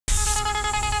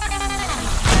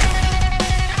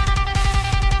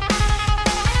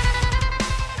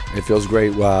It feels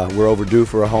great. We're overdue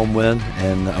for a home win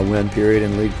and a win period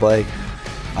in league play.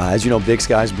 As you know, Big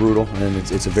Sky's brutal, and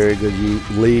it's a very good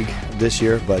league this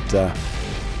year, but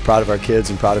proud of our kids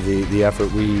and proud of the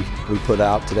effort we put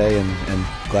out today, and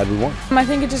glad we won. I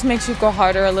think it just makes you go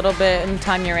harder a little bit in the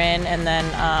time you're in, and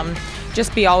then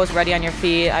just be always ready on your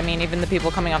feet. I mean, even the people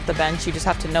coming off the bench, you just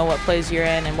have to know what plays you're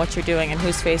in and what you're doing and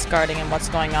who's face guarding and what's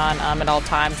going on at all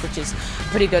times, which is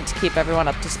pretty good to keep everyone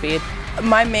up to speed.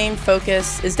 My main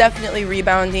focus is definitely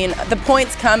rebounding. The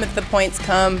points come if the points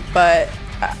come, but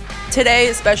today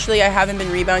especially I haven't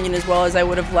been rebounding as well as I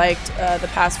would have liked the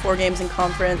past 4 games in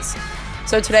conference.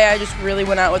 So today I just really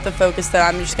went out with the focus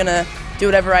that I'm just going to do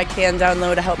whatever I can down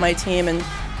low to help my team, and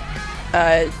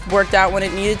worked out when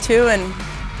it needed to, and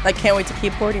I can't wait to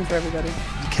keep boarding for everybody.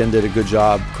 Ken did a good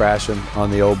job crashing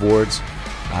on the O boards.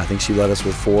 I think she led us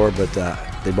with 4, but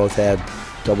they both had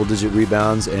double-digit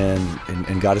rebounds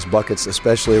and got us buckets,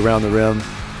 especially around the rim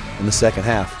in the second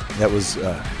half. That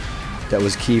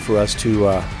was key for us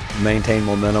to maintain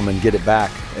momentum and get it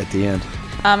back at the end.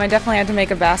 I definitely had to make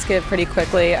a basket pretty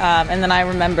quickly, and then I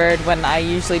remembered when I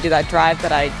usually do that drive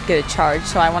that I get a charge,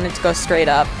 so I wanted to go straight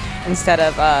up instead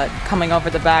of coming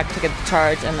over the back to get the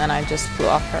charge, and then I just flew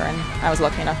off her, and I was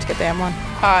lucky enough to get the M1.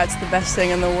 It's the best thing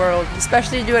in the world,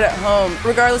 especially to do it at home.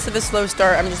 Regardless of a slow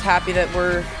start, I'm just happy that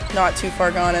we're not too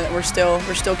far gone and that we're still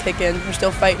kicking, we're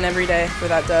still fighting every day for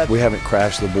that dub. We haven't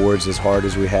crashed the boards as hard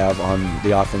as we have on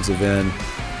the offensive end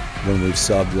when we've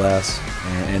subbed less,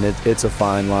 and it's a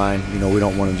fine line. You know, we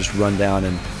don't want to just run down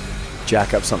and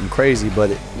jack up something crazy, but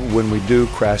when we do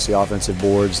crash the offensive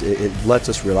boards, it lets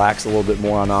us relax a little bit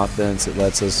more on offense. We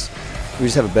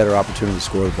just have a better opportunity to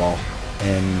score the ball,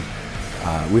 and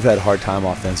we've had a hard time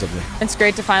offensively. It's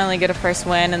great to finally get a first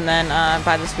win, and then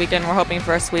by this weekend we're hoping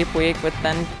for a sweep week with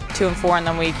then 2 and 4, and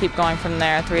then we keep going from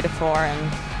there, 3 to 4,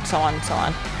 and so on and so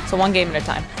on. So one game at a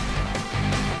time.